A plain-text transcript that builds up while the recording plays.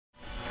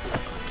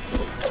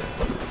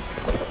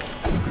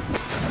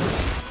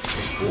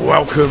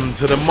Welcome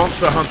to the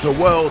Monster Hunter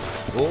World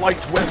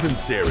Light Weapon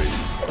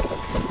Series.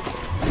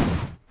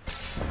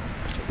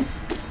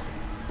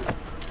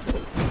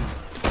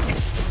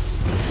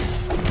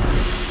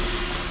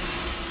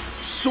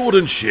 Sword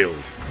and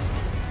Shield.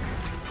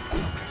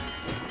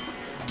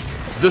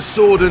 The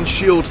Sword and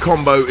Shield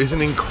combo is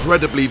an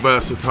incredibly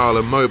versatile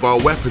and mobile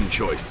weapon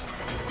choice.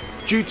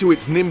 Due to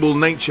its nimble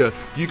nature,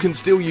 you can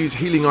still use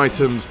healing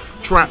items,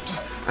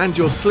 traps, and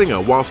your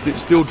slinger whilst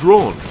it's still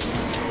drawn.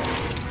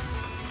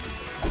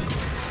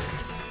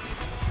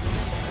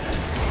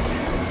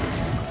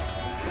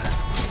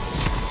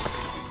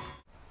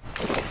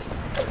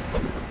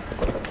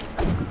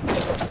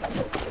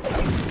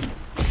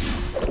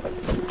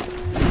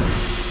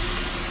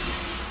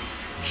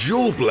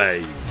 Dual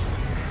Blades.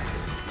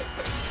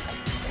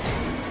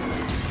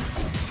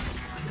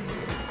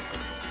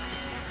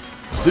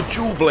 The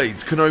Dual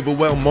Blades can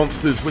overwhelm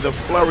monsters with a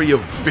flurry of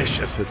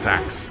vicious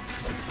attacks.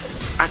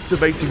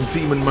 Activating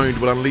Demon Mode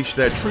will unleash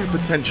their true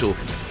potential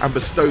and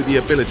bestow the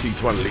ability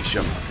to unleash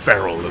a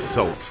feral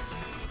assault.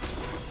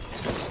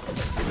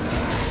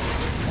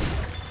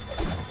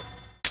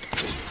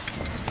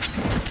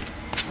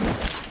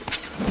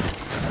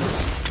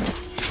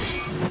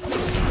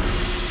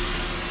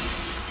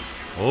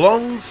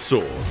 Long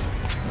Sword.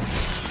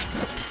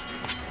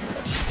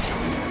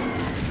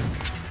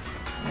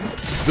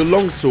 The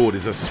Long Sword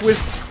is a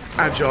swift,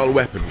 agile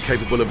weapon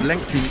capable of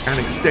lengthy and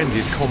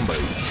extended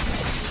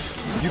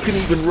combos. You can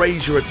even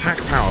raise your attack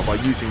power by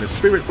using the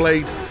Spirit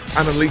Blade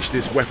and unleash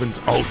this weapon's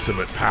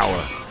ultimate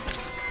power.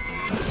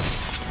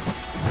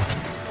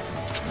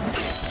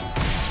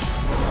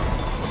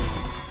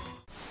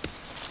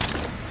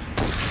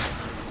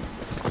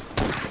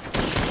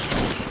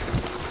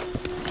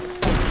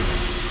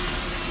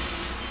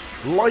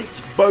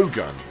 Light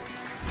Bowgun.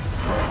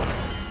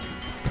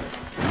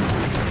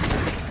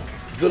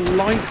 The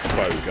Light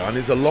Bowgun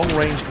is a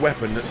long-ranged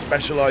weapon that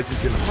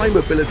specialises in high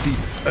mobility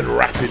and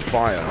rapid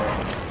fire.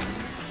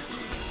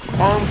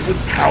 Armed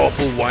with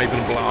powerful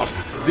Wyvern Blast,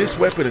 this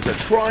weapon is a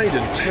tried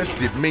and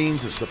tested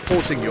means of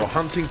supporting your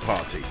hunting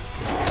party.